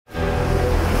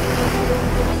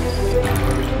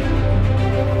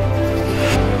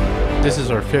This is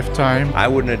our 5th time. I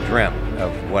wouldn't have dreamt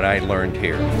of what I learned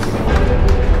here.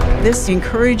 This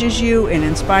encourages you and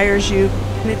inspires you.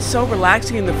 And it's so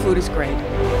relaxing and the food is great.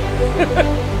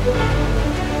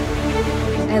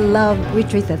 I love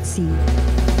Retreat at Sea,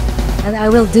 and I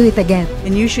will do it again.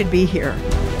 And you should be here.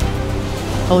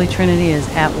 Holy Trinity is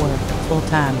at work full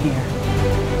time here.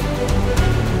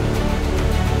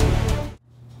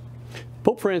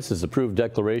 Pope Francis' approved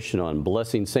declaration on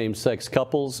blessing same-sex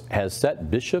couples has set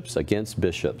bishops against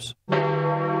bishops.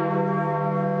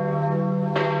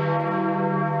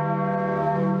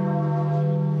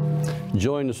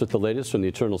 Join us with the latest from the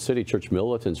Eternal City Church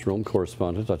Militant's Rome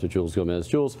correspondent, Dr. Jules Gomes.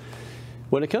 Jules,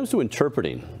 when it comes to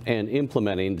interpreting and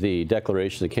implementing the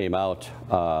declaration that came out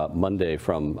Monday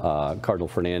from Cardinal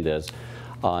Fernandez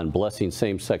on blessing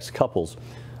same-sex couples,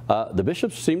 the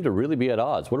bishops seem to really be at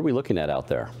odds. What are we looking at out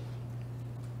there?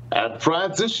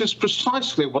 Brad, this is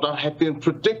precisely what I have been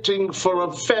predicting for a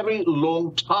very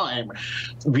long time.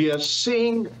 We are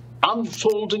seeing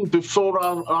unfolding before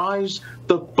our eyes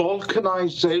the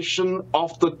balkanization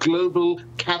of the global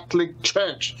Catholic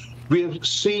Church. We're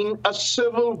seeing a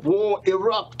civil war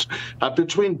erupt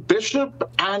between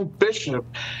bishop and bishop.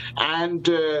 And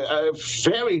a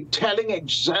very telling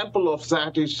example of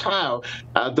that is how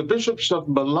the bishops of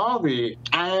Malawi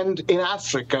and in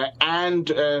Africa and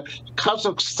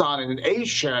Kazakhstan in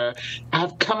Asia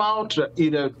have come out,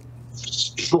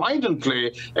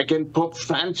 stridently against Pope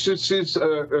Francis's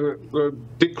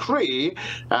decree,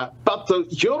 but the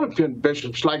European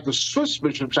bishops, like the Swiss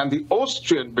bishops and the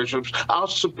Austrian bishops, are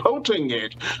supporting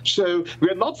it. So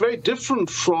we're not very different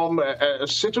from a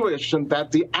situation that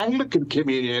the Anglican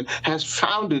Communion has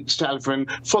found itself in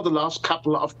for the last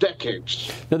couple of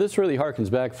decades. Now, this really harkens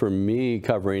back for me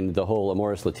covering the whole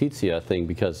Amoris Laetitia thing,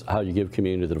 because how you give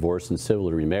communion to the divorced and civil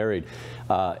to remarried.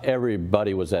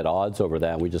 Everybody was at odds over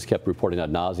that. We just kept reporting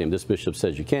ad nauseum. This bishop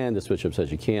says you can, this bishop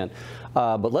says you can't.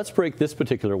 But let's break this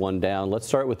particular one down. Let's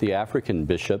start with the African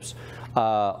bishops.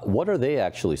 What are they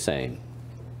actually saying?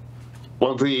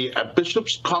 Well, the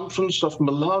Bishops' Conference of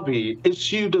Malawi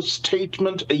issued a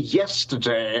statement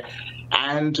yesterday,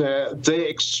 and they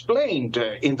explained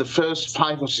in the first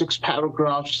 5 or 6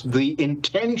 paragraphs the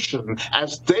intention,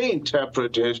 as they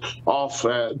interpret it, of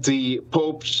the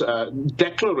Pope's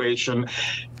declaration.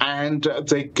 And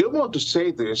they go on to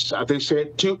say this. They say,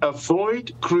 to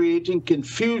avoid creating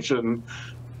confusion,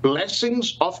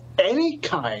 blessings of any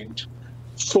kind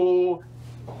for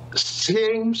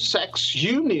same-sex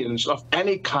unions of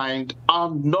any kind are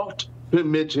not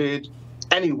permitted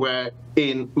anywhere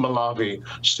in Malawi.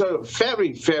 So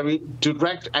very, very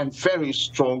direct and very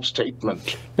strong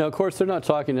statement. Now, of course, they're not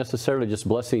talking necessarily just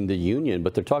blessing the union,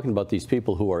 but they're talking about these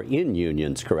people who are in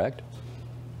unions, correct?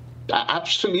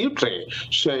 Absolutely.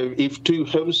 So if 2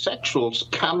 homosexuals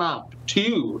come up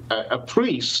to a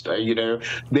priest,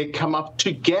 they come up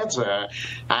together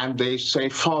and they say,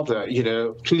 Father,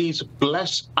 please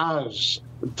bless us,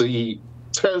 the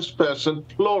first person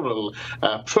plural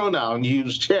pronoun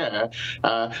used here.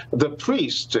 The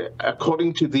priest,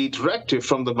 according to the directive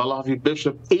from the Malawi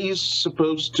bishop, is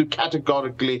supposed to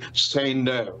categorically say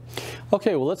no.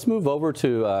 Okay, well, let's move over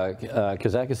to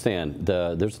Kazakhstan.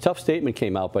 There's a tough statement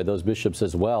came out by those bishops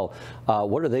as well.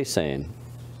 What are they saying?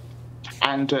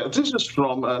 And this is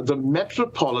from the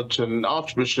Metropolitan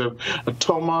Archbishop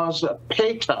Thomas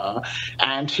Peter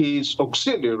and his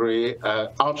auxiliary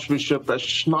Archbishop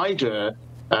Schneider,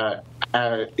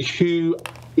 who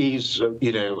is,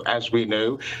 as we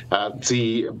know,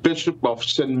 the Bishop of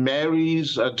St.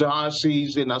 Mary's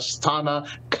Diocese in Astana,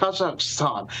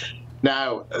 Kazakhstan.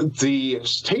 Now, the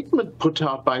statement put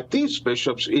out by these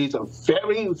bishops is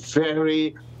very,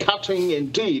 very cutting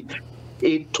indeed.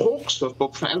 It talks of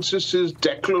Pope Francis's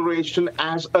declaration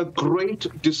as a great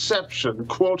deception,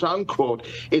 quote unquote.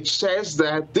 It says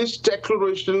that this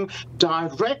declaration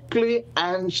directly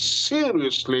and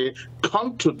seriously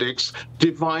contradicts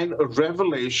divine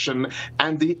revelation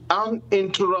and the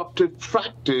uninterrupted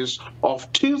practice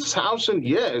of 2,000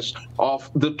 years of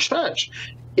the Church.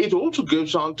 It also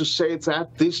goes on to say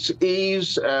that this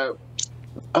is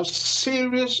a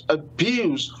serious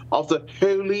abuse of the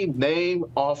holy name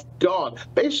of God,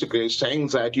 basically saying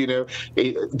that,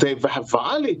 they have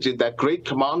violated that great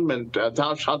commandment,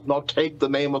 thou shalt not take the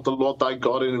name of the Lord thy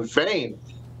God in vain.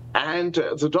 And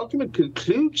the document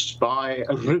concludes by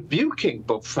rebuking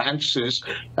Pope Francis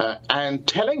and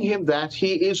telling him that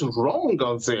he is wrong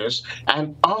on this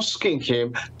and asking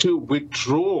him to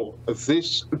withdraw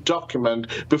this document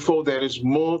before there is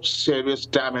more serious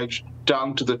damage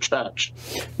done to the church.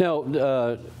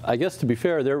 Now, I guess to be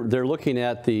fair, they're looking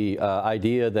at the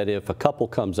idea that if a couple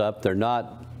comes up, they're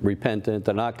not repentant,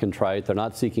 they're not contrite, they're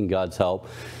not seeking God's help.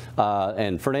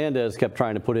 And Fernandez kept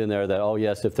trying to put in there that, oh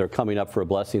yes, if they're coming up for a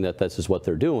blessing, that this is what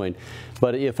they're doing.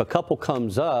 But if a couple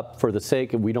comes up for the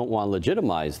sake of, we don't want to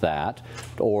legitimize that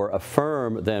or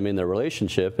affirm them in their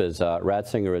relationship, as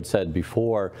Ratzinger had said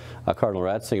before, Cardinal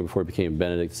Ratzinger, before he became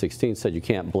Benedict XVI, said you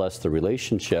can't bless the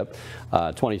relationship.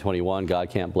 2021,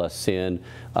 God can't bless sin.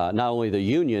 Not only the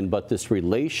union, but this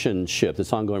relationship,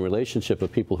 this ongoing relationship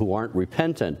of people who aren't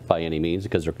repentant by any means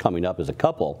because they're coming up as a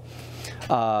couple.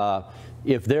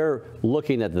 If they're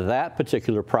looking at that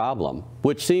particular problem,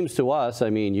 which seems to us, I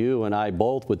mean, you and I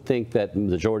both would think that the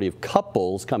majority of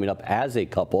couples coming up as a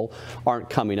couple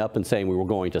aren't coming up and saying we were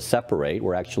going to separate.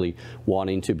 We're actually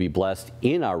wanting to be blessed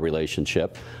in our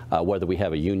relationship, whether we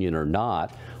have a union or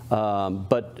not.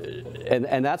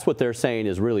 And that's what they're saying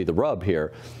is really the rub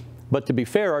here. But to be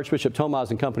fair, Archbishop Thomas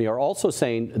and company are also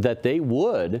saying that they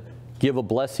would give a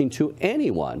blessing to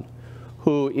anyone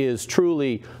who is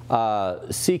truly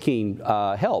seeking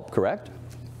help, correct?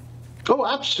 Oh,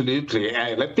 absolutely.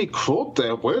 Let me quote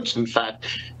their words, in fact.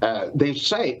 They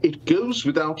say, it goes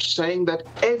without saying that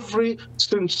every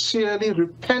sincerely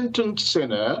repentant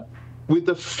sinner with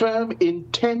the firm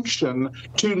intention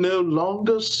to no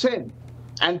longer sin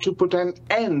and to put an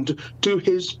end to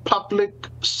his public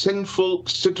sinful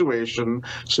situation,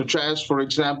 such as, for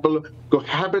example,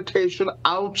 cohabitation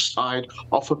outside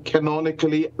of a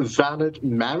canonically valid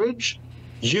marriage,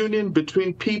 union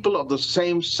between people of the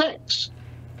same sex,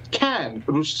 can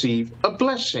receive a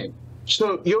blessing.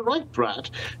 So you're right, Brad.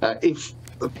 If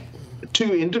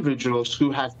two individuals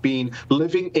who have been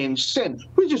living in sin,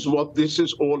 which is what this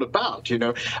is all about, you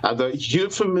know, the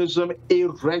euphemism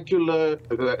irregular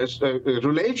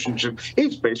relationship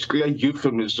is basically a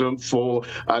euphemism for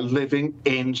living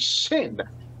in sin.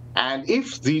 And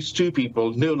if these two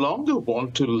people no longer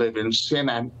want to live in sin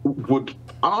and would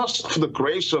ask for the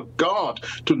grace of God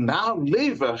to now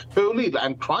live a holy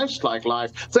and Christ-like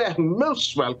life, they're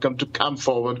most welcome to come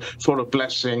forward for a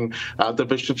blessing, the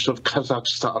bishops of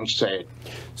Kazakhstan say.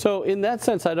 So in that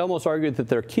sense, I'd almost argue that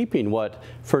they're keeping what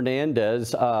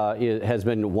Fernandez has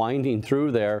been winding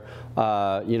through there,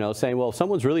 you know, saying, well, if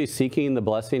someone's really seeking the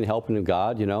blessing and helping of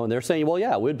God, you know, and they're saying, well,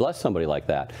 yeah, we'd bless somebody like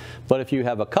that. But if you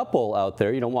have a couple out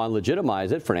there, you don't want to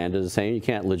legitimize it. Fernandez is saying you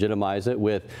can't legitimize it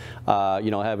with, you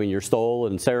know, having your stole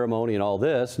and ceremony and all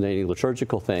this, and any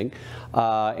liturgical thing.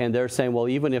 And they're saying, well,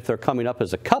 even if they're coming up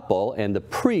as a couple and the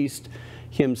priest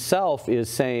himself is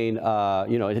saying,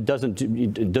 you know, it doesn't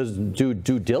do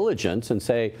due diligence and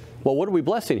say, well, what are we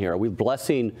blessing here? Are we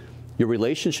blessing your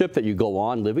relationship that you go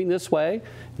on living this way,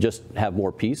 just have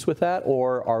more peace with that?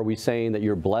 Or are we saying that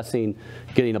you're blessing,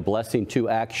 getting a blessing to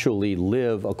actually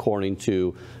live according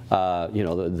to, you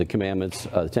know, the commandments,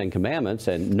 the 10 Commandments,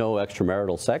 and no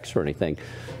extramarital sex or anything?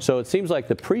 So it seems like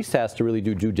the priest has to really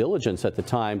do due diligence at the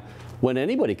time when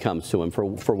anybody comes to him for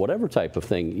whatever type of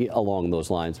thing along those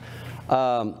lines.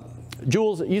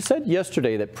 Jules, you said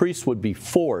yesterday that priests would be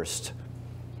forced.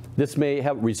 This may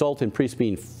result in priests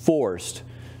being forced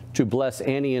to bless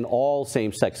any and all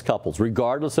same-sex couples,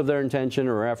 regardless of their intention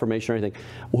or affirmation or anything,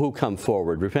 who come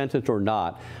forward, repentant or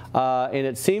not. And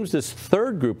it seems this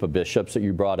third group of bishops that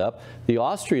you brought up, the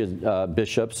Austrian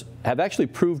bishops, have actually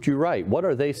proved you right. What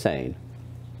are they saying?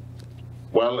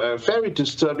 Well, very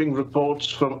disturbing reports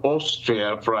from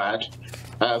Austria, Brad,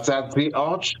 that the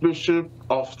Archbishop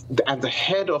and the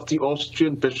head of the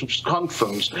Austrian Bishops'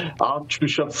 Conference,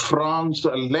 Archbishop Franz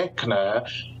Lechner,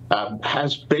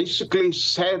 has basically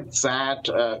said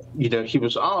that, you know, he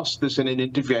was asked this in an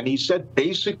interview, and he said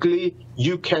basically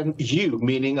you,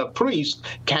 meaning a priest,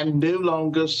 can no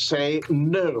longer say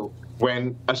no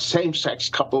when a same-sex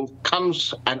couple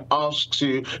comes and asks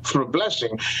you for a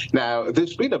blessing. Now,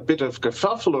 there's been a bit of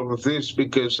kerfuffle over this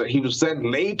because he was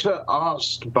then later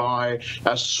asked by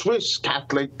a Swiss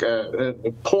Catholic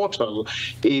portal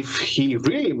if he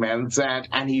really meant that,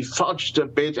 and he fudged a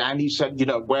bit, and he said, you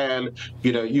know, well,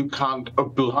 you know, you can't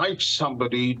oblige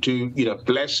somebody to, you know,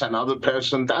 bless another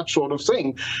person, that sort of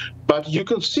thing. But you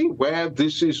can see where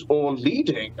this is all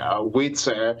leading with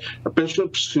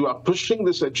bishops who are pushing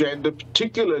this agenda,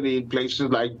 particularly in places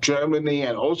like Germany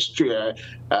and Austria,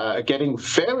 getting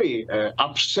very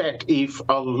upset if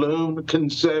a lone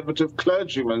conservative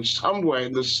clergyman somewhere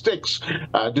in the sticks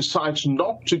decides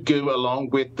not to go along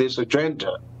with this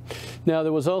agenda. Now,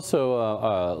 there was also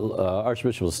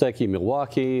Archbishop Stecki,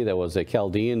 Milwaukee. There was a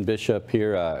Chaldean bishop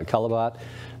here, Kalabat,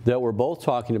 that were both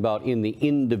talking about in the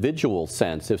individual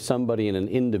sense. If somebody in an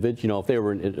individual, you know, if they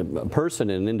were a person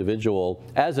in an individual,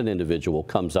 as an individual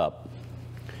comes up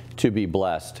to be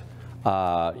blessed,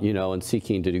 and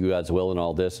seeking to do God's will and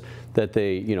all this, that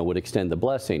they, would extend the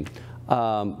blessing.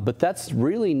 But that's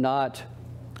really not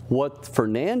what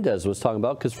Fernandez was talking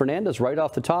about, because Fernandez right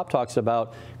off the top talks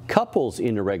about couples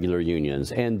in irregular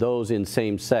unions and those in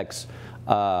same-sex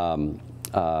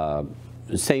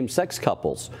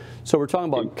couples. So we're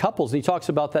talking about couples, and he talks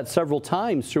about that several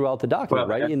times throughout the document,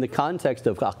 right, in the context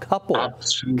of a couple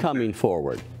coming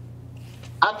forward.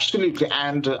 Absolutely,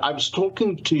 and I was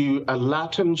talking to a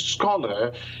Latin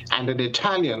scholar and an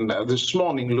Italian this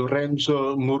morning,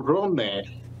 Lorenzo Murrone,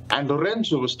 and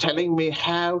Lorenzo was telling me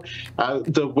how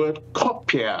the word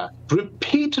coppia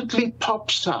repeatedly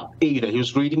pops up. He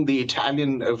was reading the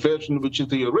Italian version, which is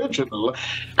the original,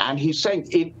 and he's saying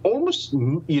in almost,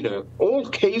 all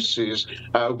cases,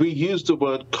 we use the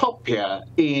word coppia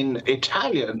in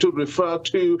Italian to refer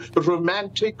to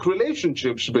romantic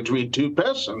relationships between two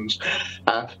persons.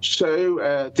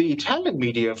 So the Italian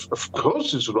media, of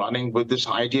course, is running with this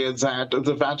idea that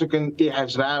the Vatican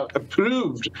has now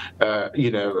approved,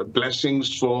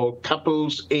 blessings for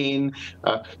couples in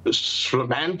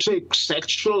romantic,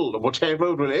 sexual,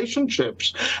 whatever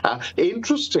relationships.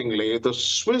 Interestingly, the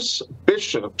Swiss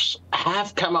bishops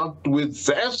have come up with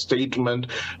their statement,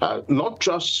 not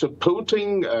just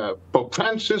supporting Pope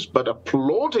Francis, but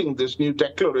applauding this new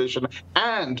declaration.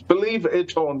 And believe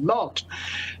it or not,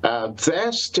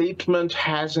 their statement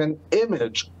has an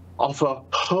image of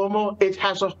it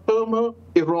has a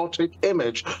homoerotic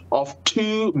image of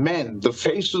two men, the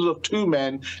faces of two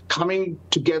men coming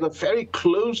together very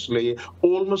closely,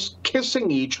 almost kissing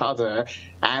each other.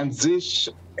 And this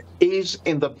is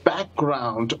in the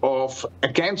background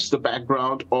against the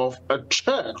background of a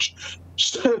church.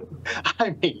 So,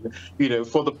 I mean,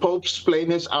 for the Pope's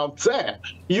plaintiffs out there,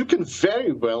 you can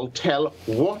very well tell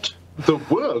what the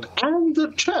world and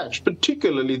the church,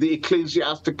 particularly the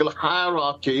ecclesiastical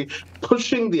hierarchy,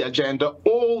 pushing the agenda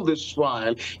all this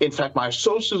while. In fact, my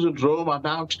sources in Rome are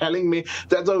now telling me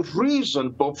that the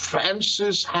reason Pope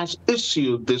Francis has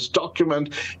issued this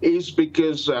document is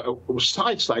because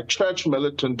sites like Church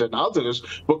Militant and others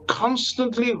were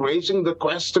constantly raising the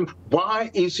question, why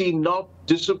is he not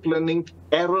disciplining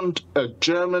errant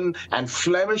German and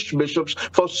Flemish bishops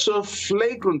for so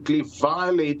flagrantly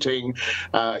violating,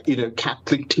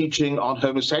 Catholic teaching on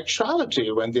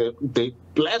homosexuality when they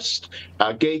blessed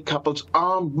gay couples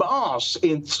en masse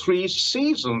in 3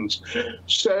 seasons.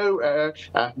 So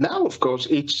now, of course,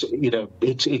 the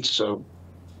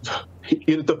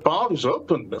bar is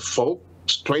open for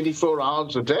 24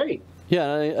 hours a day.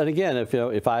 Yeah, and again,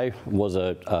 if I was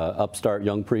a upstart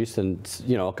young priest and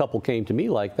a couple came to me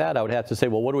like that, I would have to say,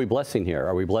 well, what are we blessing here?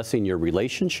 Are we blessing your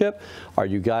relationship? Are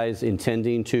you guys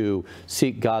intending to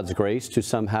seek God's grace to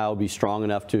somehow be strong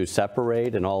enough to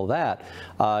separate and all that?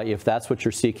 If that's what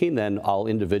you're seeking, then I'll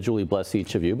individually bless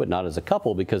each of you, but not as a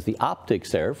couple, because the optics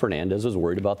there, Fernandez was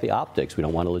worried about the optics. We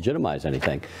don't want to legitimize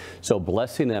anything. So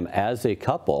blessing them as a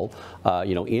couple,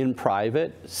 in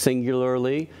private,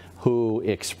 singularly, who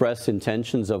express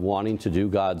intentions of wanting to do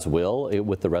God's will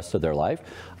with the rest of their life,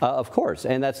 of course.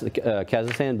 And that's the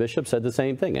Kazakhstan bishop said the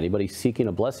same thing. Anybody seeking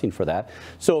a blessing for that.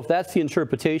 So if that's the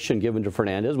interpretation given to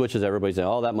Fernandez, which is everybody saying,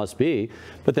 oh, that must be,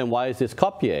 but then why is this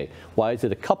copier? Why is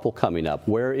it a couple coming up?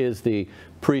 Where is the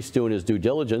priest doing his due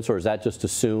diligence, or is that just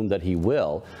assumed that he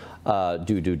will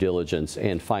do due diligence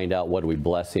and find out what are we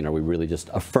blessing? Are we really just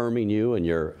affirming you and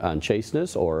your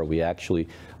unchasteness, or are we actually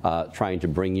trying to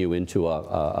bring you into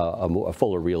a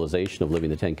fuller realization of living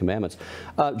the 10 Commandments?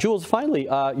 Jules, finally,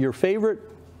 your favorite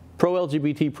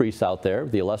pro-LGBT priest out there,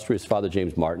 the illustrious Father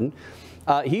James Martin,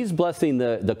 he's blessing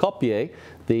the copier,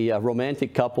 the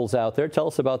romantic couples out there. Tell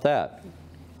us about that.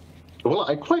 Well,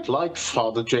 I quite like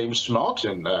Father James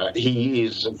Martin. He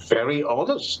is very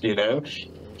honest,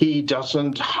 He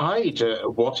doesn't hide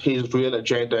what his real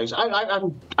agenda is.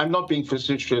 I'm not being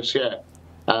facetious here.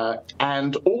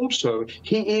 And also,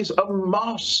 he is a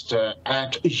master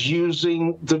at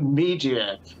using the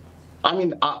media. I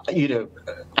mean,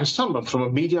 as someone from a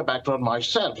media background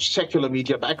myself, a secular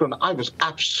media background, I was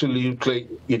absolutely,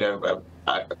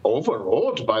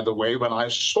 overawed by the way when I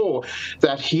saw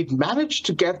that he'd managed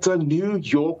to get the New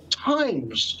York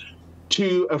Times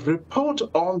to report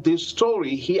on this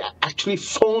story. He actually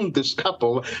phoned this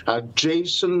couple,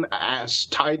 Jason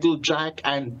Stidle-Jack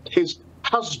and his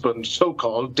husband,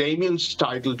 so-called Damien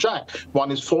Stidle-Jack.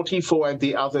 One is 44 and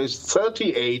the other is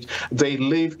 38. They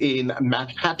live in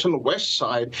Manhattan West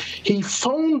Side. He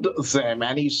phoned them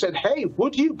and he said, hey,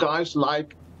 would you guys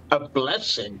like a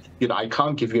blessing. You know, I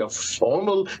can't give you a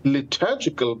formal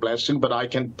liturgical blessing, but I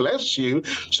can bless you.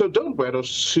 So don't wear a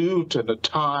suit and a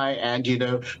tie, and, you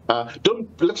know,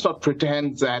 let's not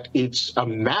pretend that it's a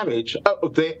marriage.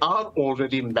 They are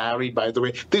already married, by the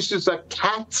way. This is a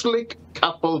Catholic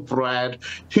couple, Brad,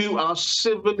 who are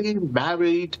civilly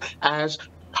married as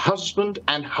husband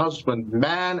and husband,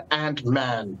 man and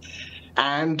man.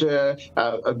 And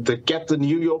they get the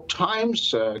New York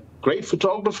Times, great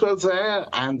photographer there,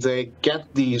 and they get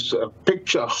these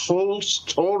picture whole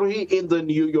story in the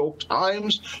New York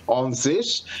Times on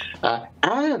this.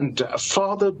 And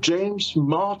Father James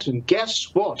Martin,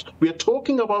 guess what? We're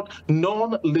talking about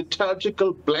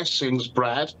non-liturgical blessings,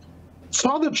 Brad.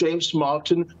 Father James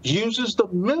Martin uses the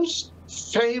most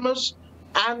famous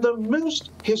and the most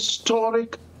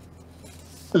historic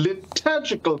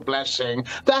liturgical blessing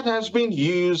that has been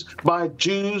used by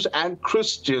Jews and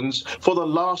Christians for the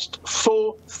last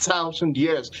 4,000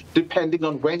 years, depending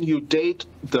on when you date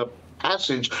the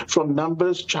passage from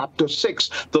Numbers chapter 6.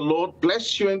 The Lord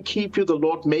bless you and keep you. The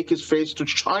Lord make his face to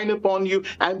shine upon you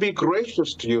and be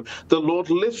gracious to you. The Lord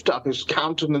lift up his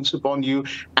countenance upon you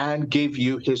and give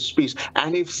you his peace.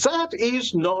 And if that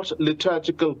is not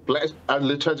liturgical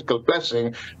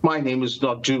blessing, my name is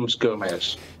not Jules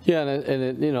Gomes. Yeah, and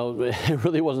it, you know, it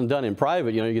really wasn't done in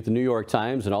private. You know, you get the New York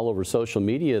Times and all over social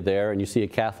media there, and you see a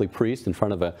Catholic priest in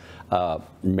front of a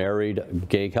married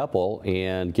gay couple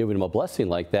and giving them a blessing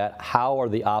like that. How are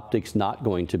the optics not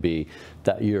going to be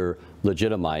that you're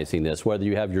legitimizing this? Whether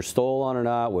you have your stole on or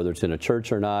not, whether it's in a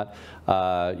church or not,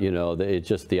 you know, it's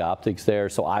just the optics there.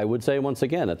 So I would say, once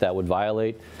again, that would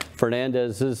violate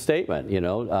Fernandez's statement, you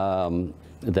know,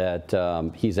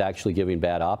 that he's actually giving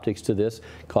bad optics to this,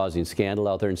 causing scandal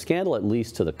out there, and scandal at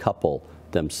least to the couple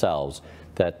themselves,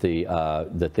 that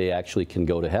they actually can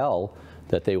go to hell,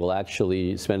 that they will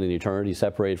actually spend an eternity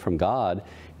separated from God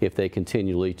if they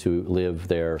continually to live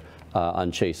their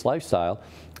unchaste lifestyle,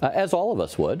 as all of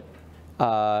us would.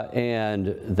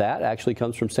 And that actually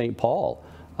comes from St. Paul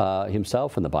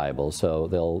himself in the Bible, so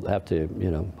they'll have to, you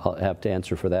know, have to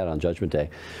answer for that on Judgment Day.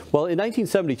 Well, in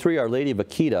 1973, Our Lady of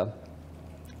Akita,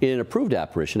 in an approved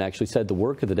apparition, actually said the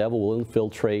work of the devil will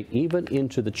infiltrate even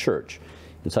into the church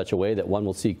in such a way that one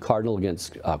will see cardinal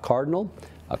against cardinal,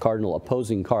 a cardinal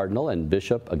opposing cardinal, and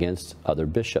bishop against other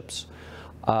bishops.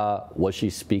 Was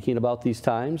she speaking about these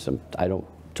times? I don't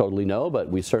totally know, but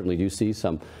we certainly do see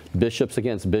some bishops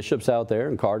against bishops out there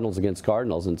and cardinals against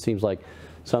cardinals, and it seems like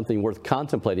something worth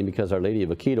contemplating, because Our Lady of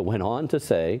Akita went on to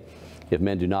say, if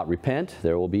men do not repent,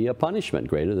 there will be a punishment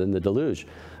greater than the deluge.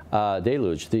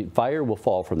 The fire will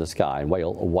fall from the sky and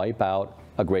will wipe out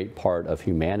a great part of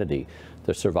humanity.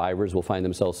 The survivors will find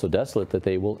themselves so desolate that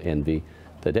they will envy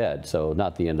the dead. So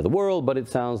not the end of the world, but it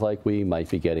sounds like we might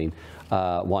be getting,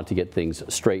 want to get things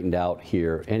straightened out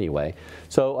here anyway.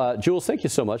 So Jules, thank you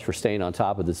so much for staying on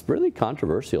top of this really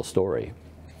controversial story.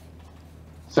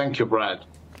 Thank you, Brad.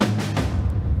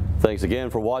 Thanks again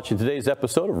for watching today's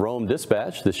episode of Rome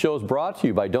Dispatch. This show is brought to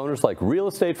you by donors like Real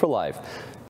Estate for Life.